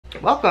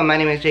Welcome, my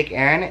name is Jake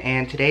Aaron,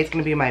 and today's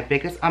going to be my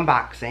biggest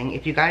unboxing.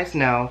 If you guys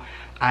know,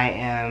 I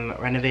am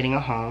renovating a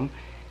home,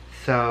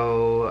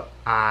 so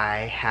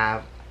I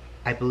have,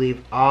 I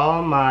believe,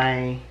 all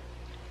my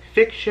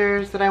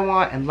fixtures that I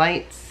want and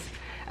lights,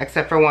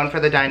 except for one for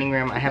the dining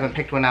room. I haven't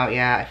picked one out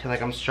yet. I feel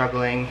like I'm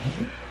struggling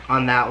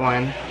on that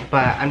one,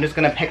 but I'm just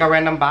going to pick a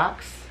random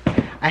box.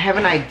 I have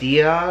an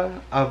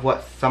idea of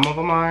what some of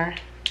them are,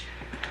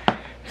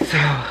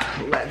 so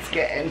let's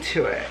get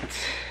into it.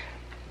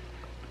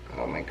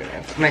 Oh my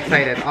goodness, I'm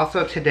excited.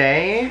 Also,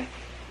 today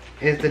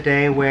is the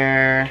day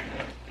where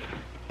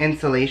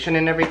insulation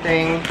and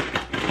everything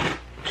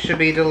should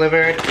be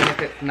delivered, and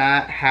if it's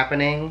not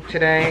happening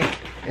today,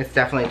 it's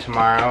definitely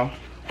tomorrow.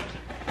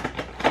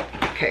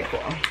 Okay, cool.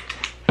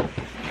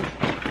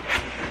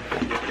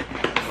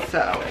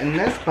 So in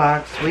this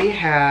box we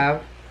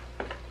have,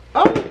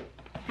 oh,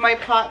 my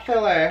pot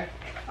filler.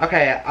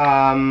 Okay,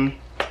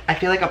 I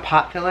feel like a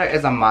pot filler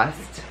is a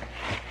must,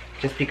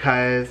 just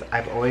because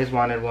I've always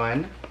wanted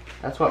one.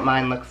 That's what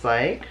mine looks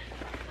like.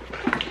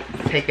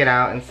 Let's take it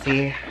out and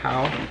see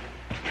how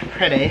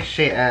pretty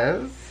she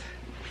is.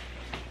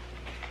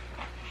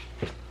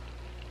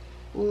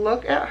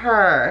 Look at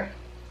her.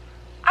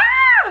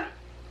 Ah!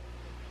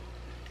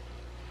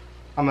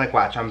 I'm like,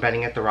 watch, I'm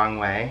bending it the wrong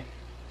way.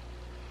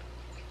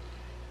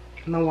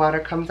 And the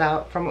water comes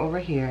out from over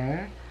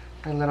here.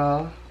 A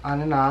little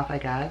on and off, I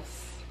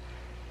guess.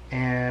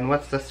 And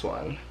what's this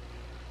one?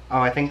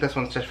 Oh, I think this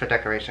one's just for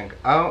decoration.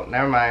 Oh,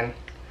 never mind.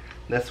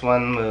 This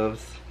one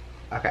moves.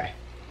 Okay,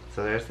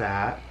 so there's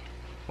that.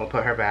 We'll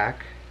put her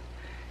back.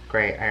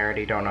 Great, I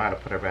already don't know how to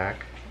put her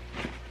back.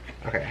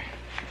 Okay.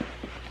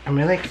 I'm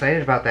really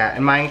excited about that.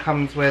 And mine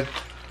comes with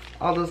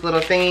all those little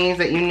thingies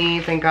that you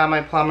need. Thank God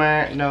my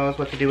plumber knows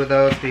what to do with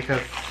those,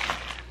 because,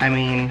 I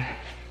mean,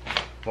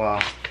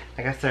 well,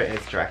 I guess there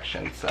is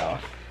directions, so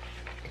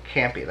it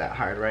can't be that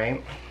hard,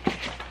 right?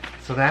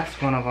 So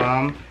that's one of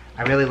them.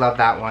 I really love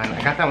that one.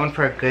 I got that one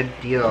for a good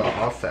deal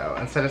also.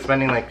 Instead of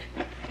spending like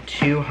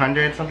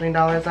 $200 something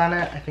on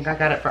it, I think I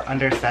got it for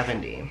under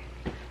 70.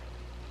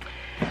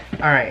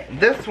 Alright,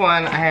 this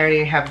one I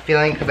already have a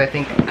feeling because I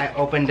think I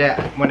opened it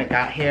when it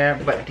got here,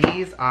 but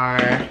these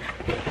are,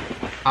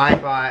 I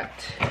bought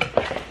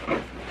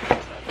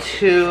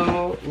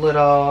two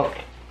little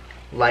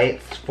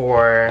lights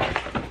for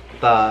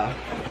the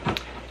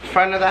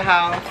front of the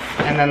house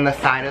and then the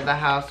side of the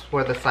house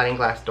where the sliding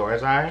glass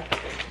doors are.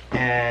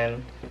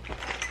 And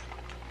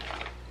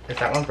is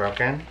that one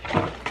broken?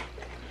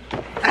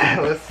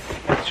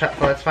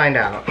 Let's find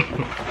out.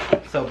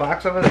 So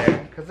box over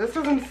there, because this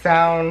doesn't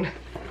sound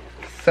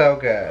so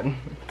good.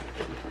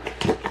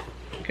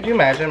 Could you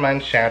imagine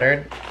mine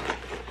shattered?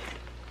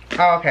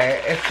 Oh,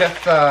 okay, it's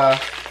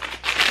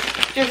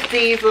just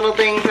these little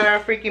things that are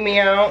freaking me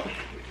out.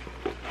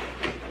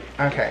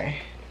 Okay.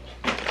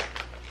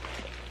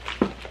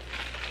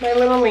 My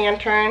little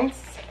lanterns.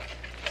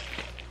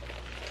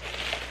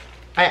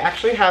 I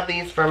actually have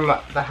these from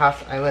the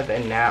house I live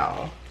in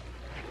now.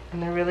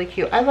 And they're really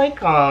cute. I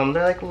like them.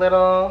 They're like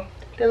little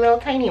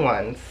tiny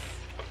ones.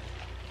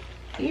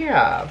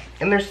 Yeah.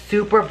 And they're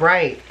super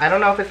bright. I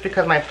don't know if it's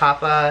because my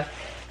papa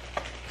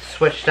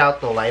switched out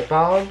the light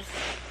bulbs.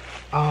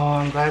 Oh,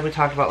 I'm glad we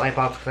talked about light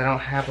bulbs because I don't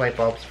have light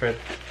bulbs for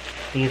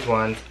these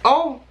ones.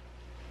 Oh!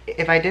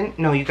 If I didn't,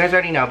 no, you guys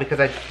already know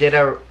because I did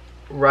a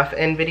rough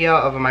in video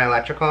of my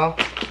electrical.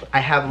 I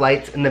have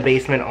lights in the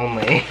basement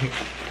only.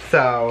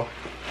 So,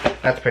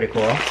 that's pretty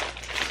cool.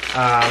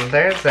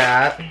 There's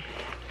that.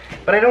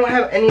 But I don't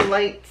have any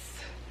lights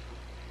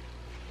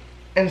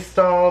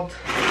installed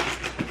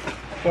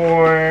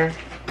for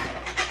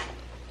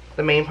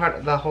the main part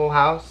of the whole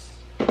house,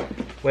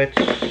 which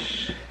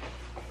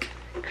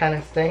kind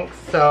of stinks.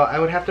 So I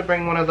would have to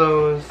bring one of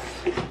those,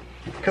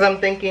 because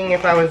I'm thinking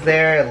if I was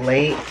there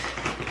late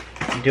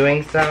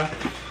doing stuff,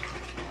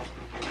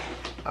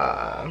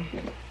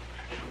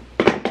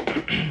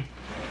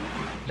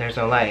 there's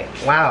no light.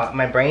 Wow,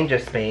 my brain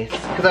just spaced.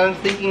 Because I was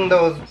thinking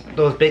those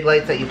big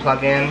lights that you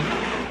plug in,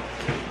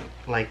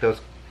 like those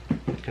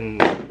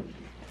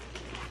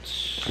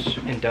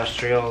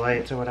industrial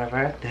lights or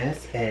whatever.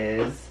 This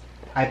is,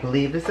 I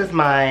believe this is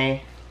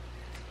my,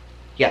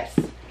 yes,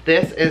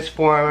 this is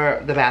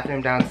for the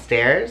bathroom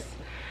downstairs,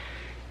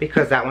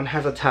 because that one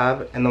has a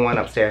tub and the one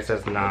upstairs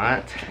does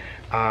not.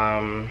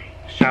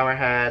 Shower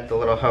head, the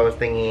little hose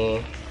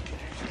thingy,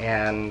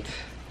 and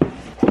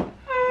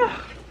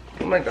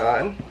oh my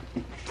god.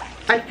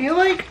 I feel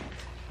like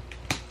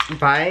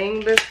buying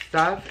this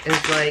stuff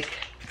is like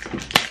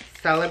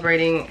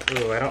celebrating,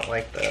 ooh, I don't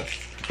like this.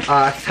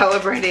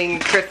 Celebrating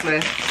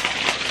Christmas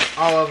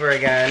all over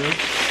again.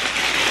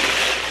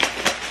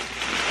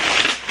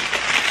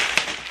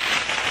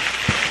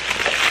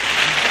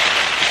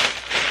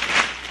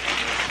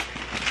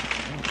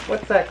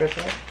 What's that,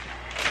 Grizzly?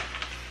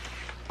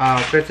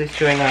 Oh, Grizzly's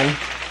chewing on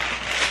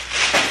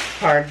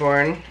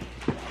cardboard.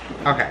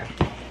 Okay.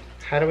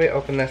 How do we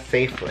open this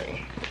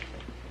safely?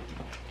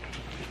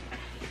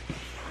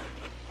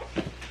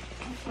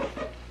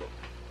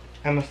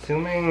 I'm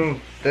assuming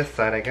this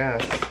side, I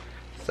guess.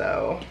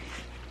 So,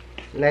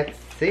 let's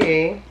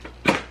see.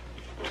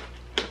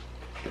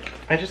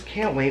 I just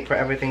can't wait for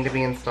everything to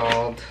be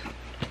installed.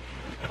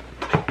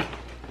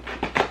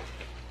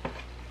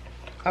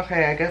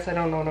 Okay, I guess I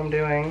don't know what I'm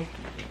doing.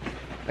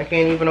 I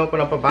can't even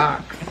open up a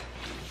box.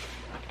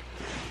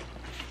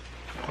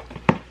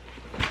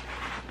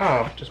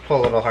 Oh, just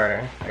pull a little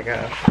harder, I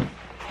guess.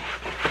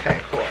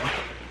 Okay, cool.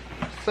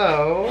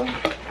 So,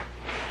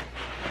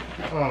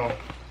 oh,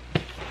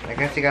 I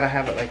guess you gotta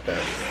have it like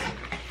this.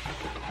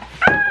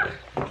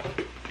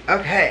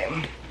 Okay,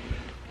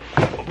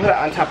 put it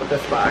on top of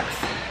this box.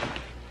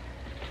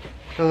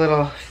 The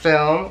little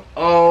film.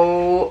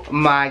 Oh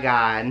my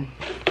god.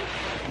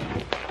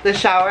 The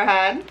shower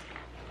head.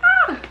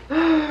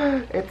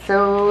 It's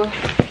so,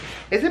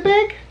 is it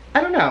big?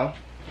 I don't know.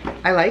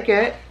 I like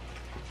it.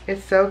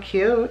 It's so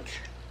cute.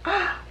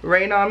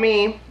 Rain on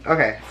me.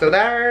 Okay, so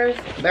there's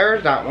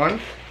that one.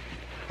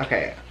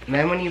 Okay, and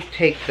then when you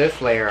take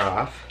this layer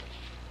off,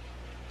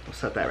 we'll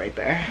set that right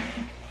there.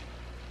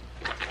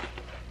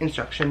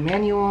 Instruction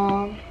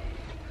manual.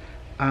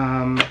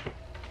 A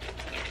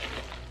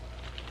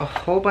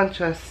whole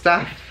bunch of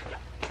stuff.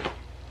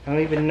 I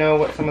don't even know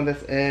what some of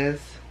this is.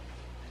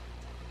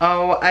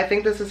 Oh, I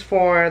think this is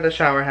for the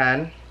shower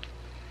head.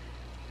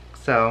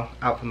 So,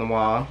 out from the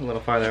wall, a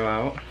little farther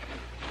out.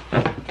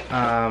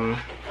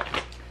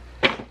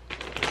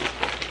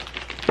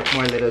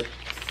 More little.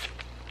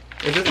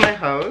 Is this my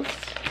hose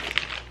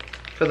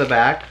for the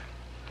back?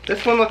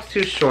 This one looks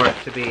too short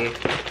to be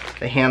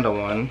the handle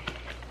one.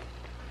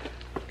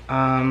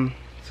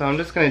 So I'm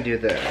just gonna do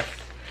this.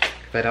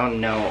 If I don't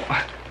know,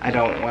 I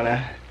don't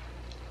wanna.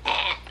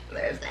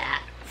 There's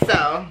that.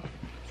 So,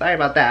 sorry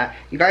about that.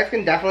 You guys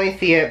can definitely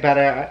see it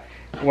better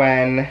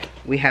when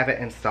we have it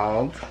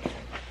installed.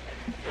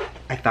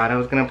 I thought I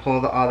was gonna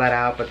pull all that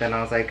out, but then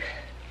I was like,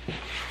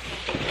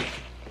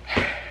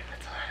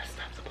 that's a lot of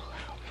stuff to pull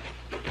out.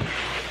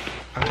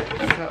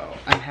 Okay, so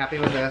I'm happy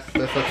with this.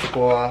 This looks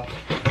cool. I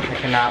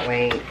cannot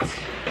wait.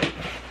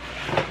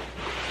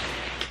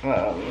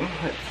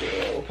 Let's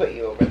see, we'll put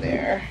you over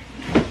there.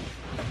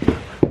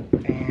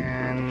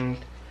 And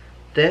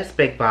this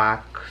big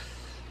box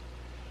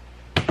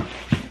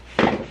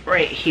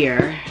right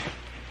here.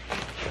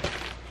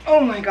 Oh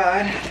my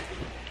god.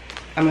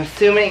 I'm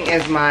assuming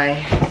is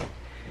my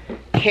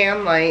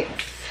can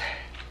lights,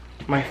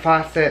 my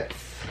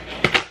faucets,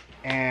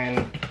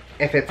 and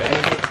if it's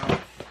anything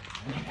else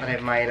that I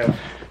might have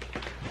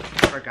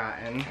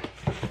forgotten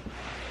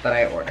that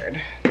I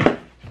ordered.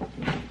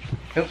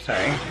 Oops,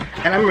 sorry.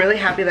 And I'm really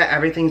happy that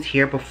everything's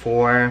here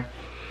before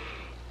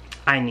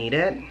I need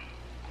it.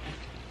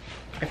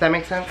 If that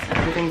makes sense.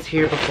 Everything's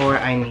here before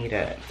I need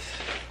it.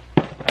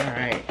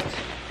 Alright.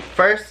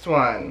 First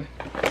one.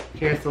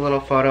 Here's the little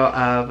photo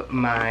of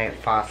my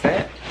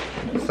faucet.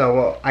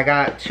 So I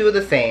got two of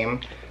the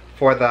same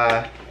for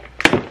the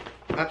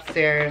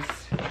upstairs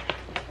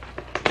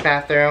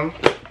bathroom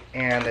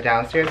and the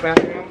downstairs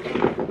bathroom.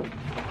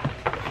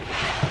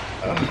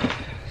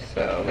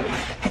 So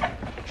let's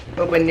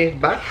open this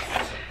box.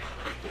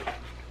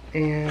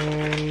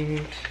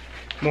 And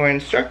more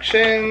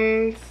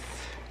instructions.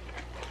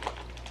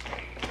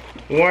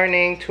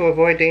 Warning, to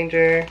avoid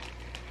danger,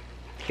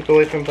 keep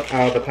away from the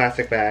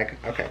plastic bag.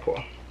 Okay,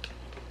 cool.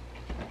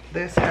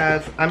 This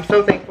has, I'm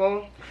so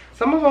thankful.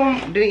 Some of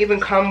them didn't even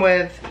come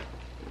with,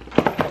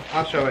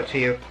 I'll show it to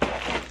you.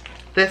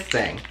 This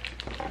thing.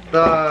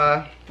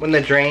 When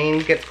the drain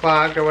gets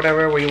clogged or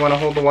whatever, where you want to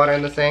hold the water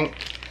in the sink.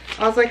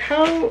 I was like,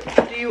 how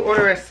do you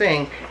order a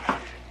sink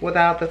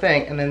without the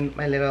thing? And then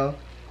my little,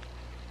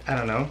 I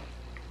don't know,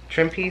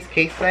 trim piece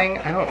case thing.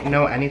 I don't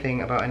know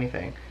anything about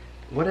anything.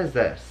 What is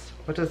this?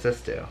 What does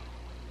this do?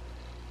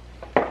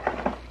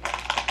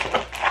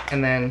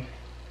 And then,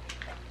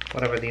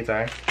 whatever these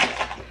are.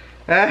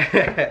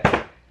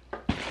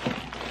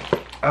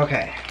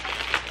 Okay.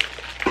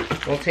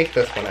 We'll take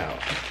this one out.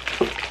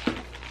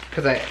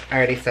 Because I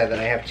already said that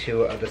I have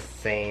two of the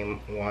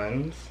same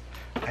ones.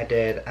 I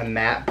did a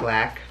matte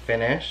black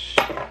finish.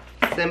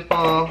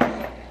 Simple.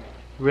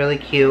 Really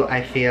cute,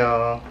 I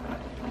feel.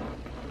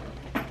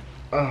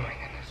 Oh my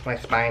goodness, my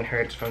spine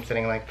hurts from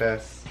sitting like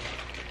this.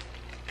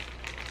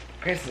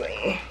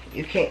 Grizzly,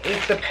 you can't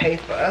eat the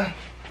paper.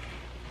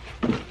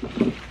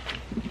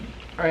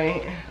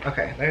 Right?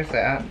 Okay, there's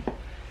that.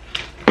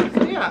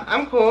 So yeah,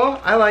 I'm cool.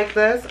 I like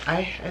this.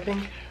 I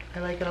think I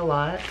like it a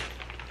lot.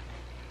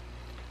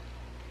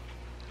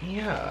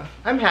 Yeah,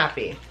 I'm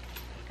happy.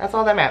 That's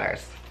all that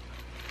matters.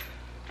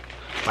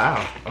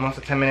 Wow, almost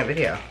a 10-minute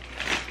video.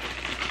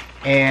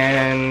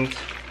 And,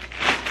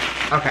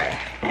 okay.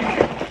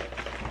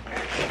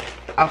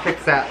 I'll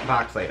fix that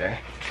box later.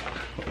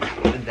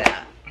 With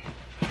that.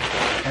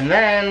 And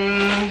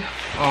then,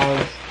 all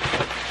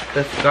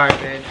this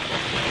garbage.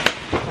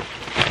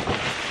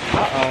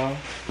 Uh-oh.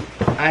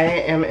 I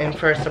am in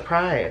for a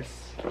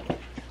surprise.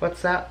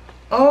 What's that?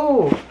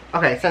 Oh!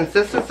 Okay, since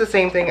this is the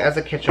same thing as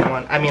the kitchen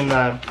one, I mean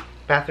the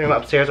bathroom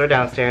upstairs or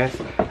downstairs,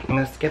 I'm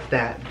gonna skip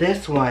that.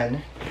 This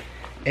one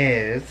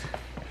is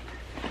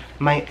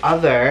my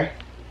other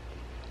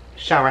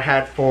shower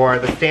head for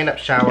the stand-up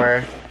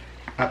shower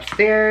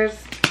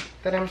upstairs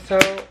that I feel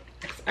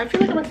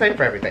like I'm excited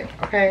for everything,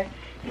 okay?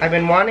 I've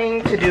been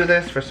wanting to do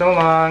this for so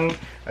long,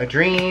 a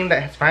dream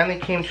that has finally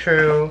came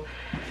true,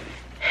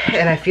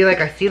 and I feel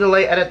like I see the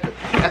light at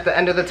the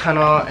end of the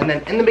tunnel. And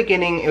then in the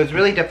beginning, it was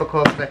really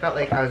difficult because I felt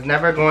like I was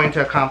never going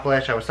to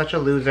accomplish. I was such a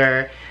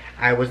loser.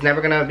 I was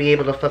never gonna be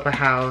able to flip a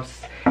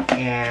house,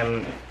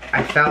 and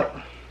I felt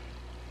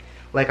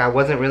like I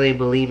wasn't really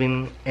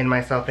believing in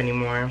myself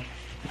anymore.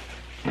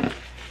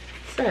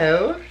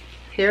 So,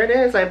 here it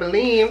is, I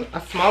believe,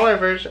 a smaller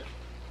version.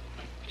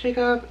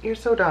 Jacob, you're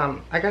so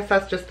dumb. I guess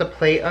that's just the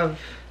plate of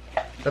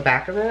the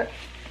back of it.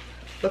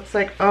 Looks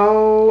like,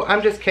 oh,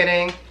 I'm just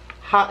kidding.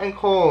 Hot and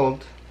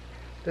cold.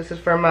 This is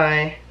for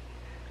my,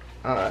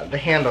 the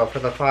handle for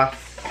the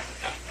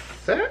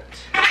faucet.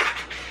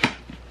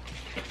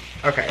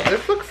 Okay,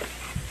 this looks,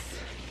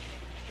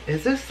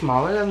 is this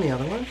smaller than the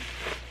other one?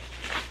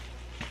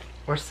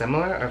 Or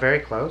similar, or very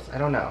close? I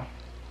don't know.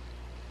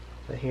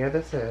 But here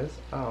this is,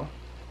 oh.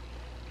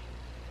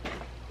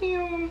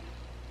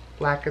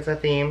 Black is a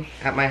theme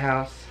at my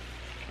house.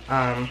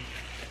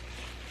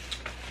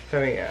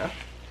 So yeah.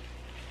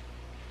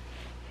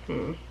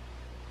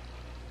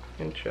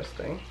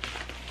 Interesting.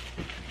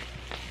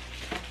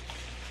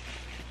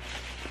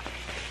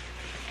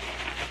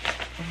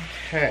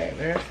 Okay,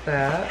 there's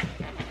that.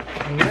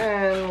 And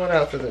then, what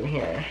else is in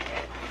here?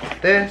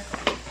 This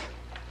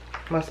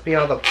must be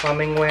all the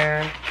plumbing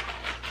wear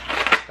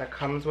that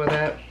comes with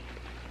it.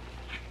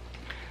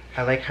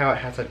 I like how it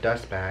has a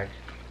dust bag.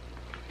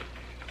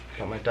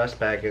 But my dust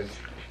bag has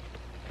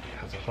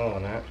a hole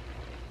in it.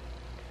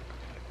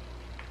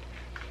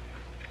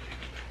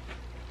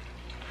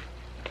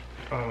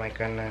 Oh my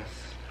goodness.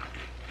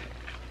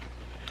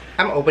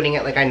 I'm opening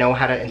it like I know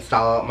how to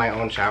install my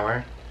own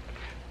shower.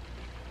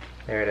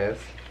 There it is.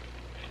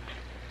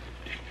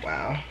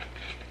 Wow.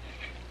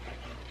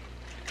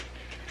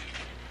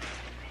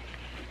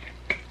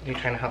 You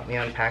trying to help me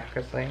unpack,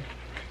 Grizzly?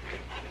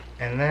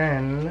 And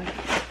then,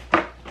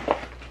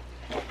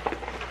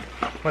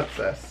 what's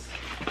this?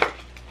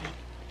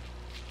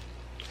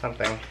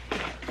 Something.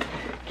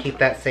 Keep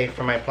that safe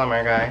for my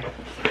plumber guy.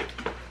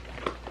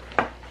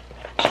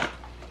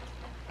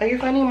 Are you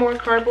finding more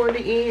cardboard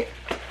to eat?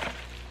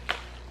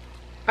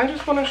 I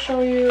just want to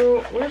show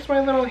you, where's my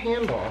little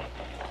handle?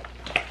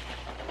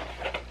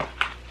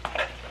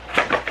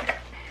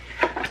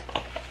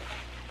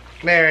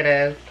 There it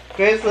is.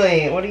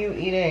 Grizzly, what are you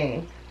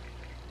eating?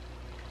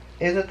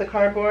 Is it the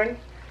cardboard?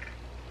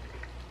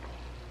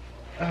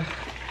 Ugh.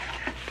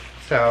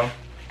 So,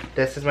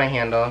 this is my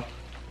handle.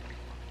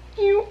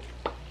 Ew.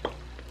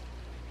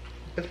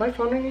 Is my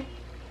phone ringing?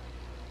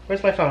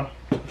 Where's my phone?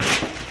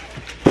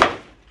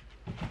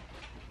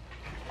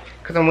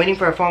 Because I'm waiting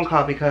for a phone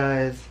call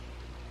because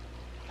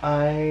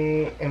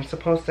I am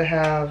supposed to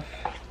have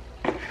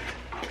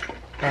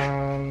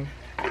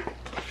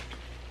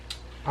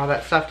all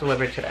that stuff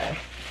delivered today.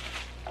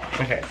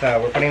 Okay,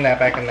 so we're putting that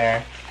back in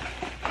there.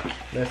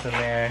 This in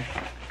there.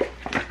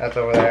 That's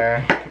over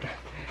there.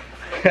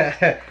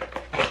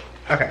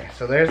 Okay,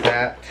 so there's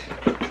that.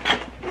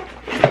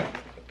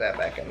 Put that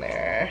back in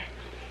there.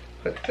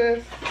 Put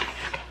this.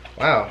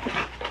 Wow.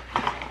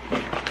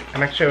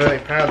 I'm actually really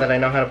proud that I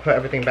know how to put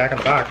everything back in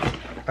the box.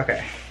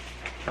 Okay.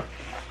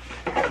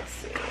 Let's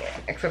see.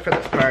 Except for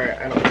this part,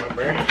 I don't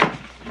remember.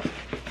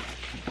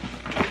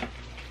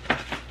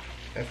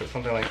 Is it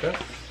something like this?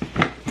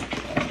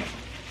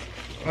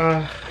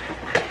 I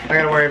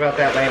gotta worry about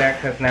that later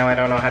because now I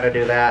don't know how to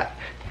do that.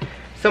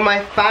 So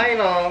my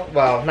final,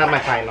 well, not my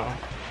final.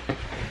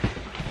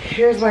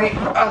 Here's my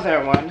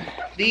other one.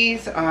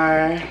 These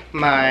are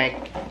my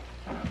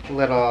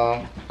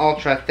little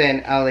ultra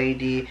thin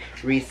LED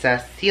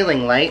recessed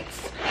ceiling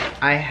lights.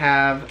 I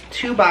have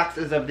 2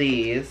 boxes of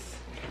these.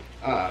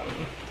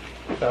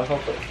 So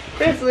hopefully,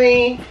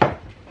 Grizzly,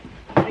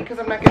 because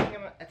I'm not giving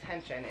him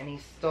attention and he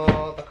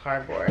stole the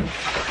cardboard.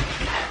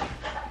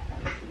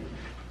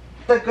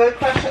 The good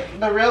question,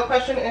 the real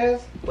question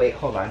is, wait,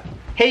 hold on.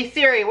 Hey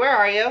Siri, where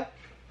are you?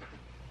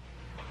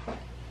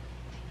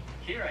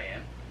 Here I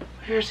am.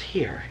 Where's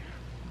here?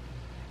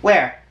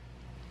 Where?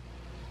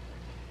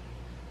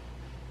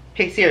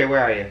 Hey Siri,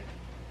 where are you?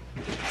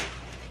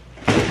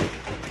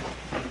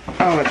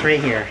 Oh, it's right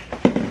here.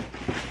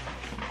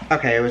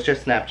 Okay, it was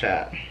just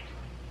Snapchat.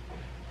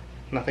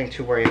 Nothing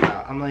to worry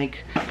about. I'm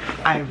like,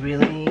 I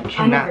really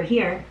cannot. I'm over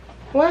here.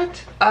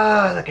 What?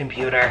 Oh, the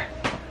computer.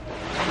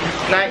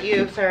 Not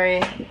you,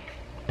 Siri.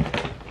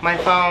 My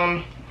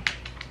phone.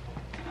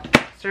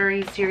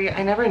 Siri,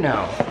 I never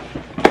know.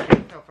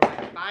 Okay, so for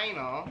my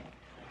final,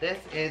 this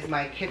is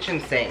my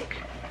kitchen sink.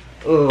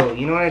 Ooh,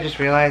 you know what I just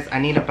realized? I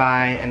need to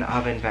buy an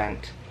oven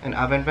vent. An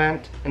oven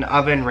vent? An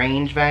oven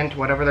range vent,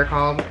 whatever they're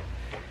called.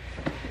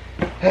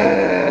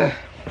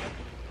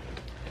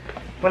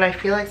 When I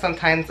feel like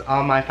sometimes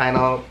all my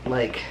final,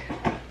 like...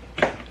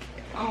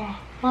 Oh,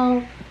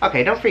 well...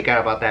 Okay, don't freak out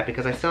about that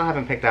because I still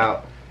haven't picked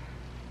out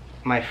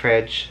my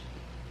fridge,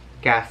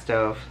 gas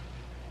stove,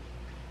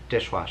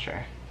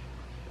 dishwasher.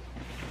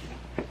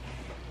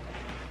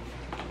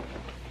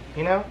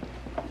 You know?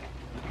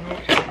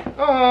 Okay.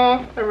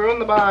 Oh, I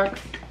ruined the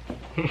box.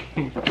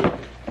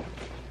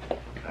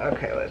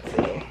 Okay, let's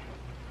see.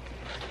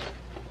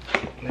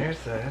 There's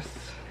this.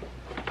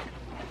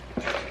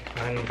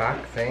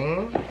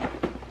 Unboxing.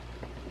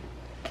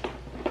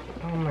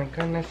 Oh my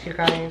goodness, you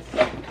guys.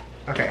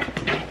 Okay,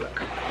 look.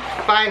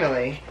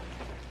 Finally,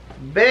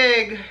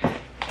 big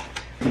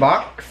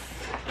box.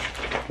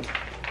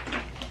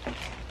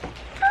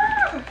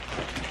 Ah,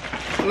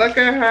 look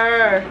at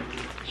her.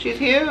 She's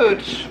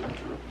huge.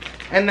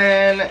 And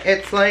then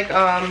it's like,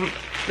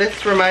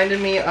 this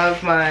reminded me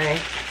of my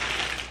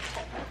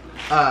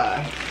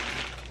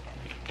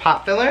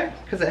pop filler,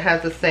 because it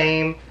has the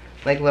same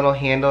like little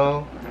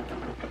handle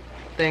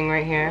thing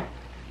right here.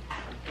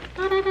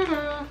 Da -da -da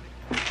 -da.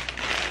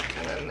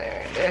 And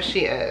then there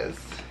she is.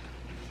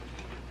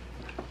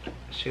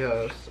 She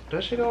goes,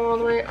 does she go all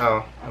the way?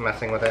 Oh, I'm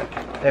messing with it.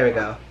 There we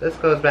go. This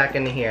goes back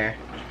into here.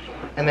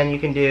 And then you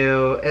can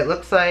do, it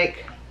looks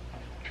like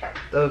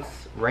those,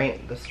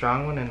 right, the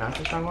strong one and not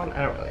the strong one?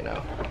 I don't really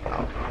know.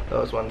 Oh,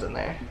 those ones in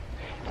there.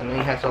 And then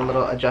you have some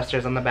little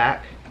adjusters on the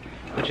back,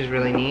 which is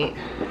really neat.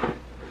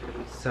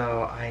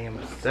 So I am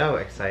so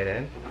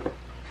excited.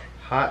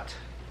 Hot,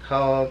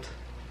 cold.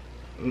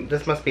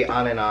 This must be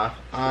on and off.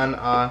 On,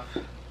 off,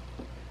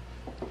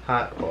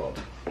 hot, cold.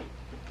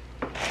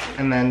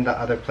 And then the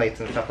other plates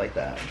and stuff like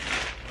that.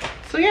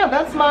 So yeah,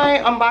 that's my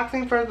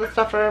unboxing for the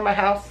stuff for my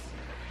house.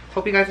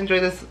 Hope you guys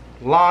enjoyed this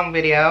long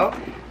video.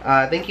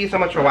 Thank you so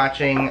much for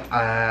watching.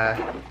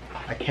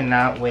 I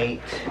cannot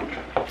wait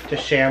to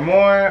share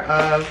more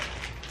of,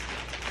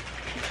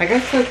 I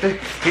guess, like the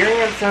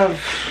experience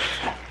of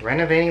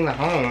renovating the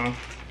home.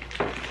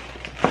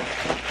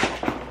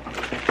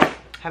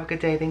 Have a good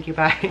day. Thank you.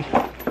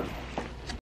 Bye.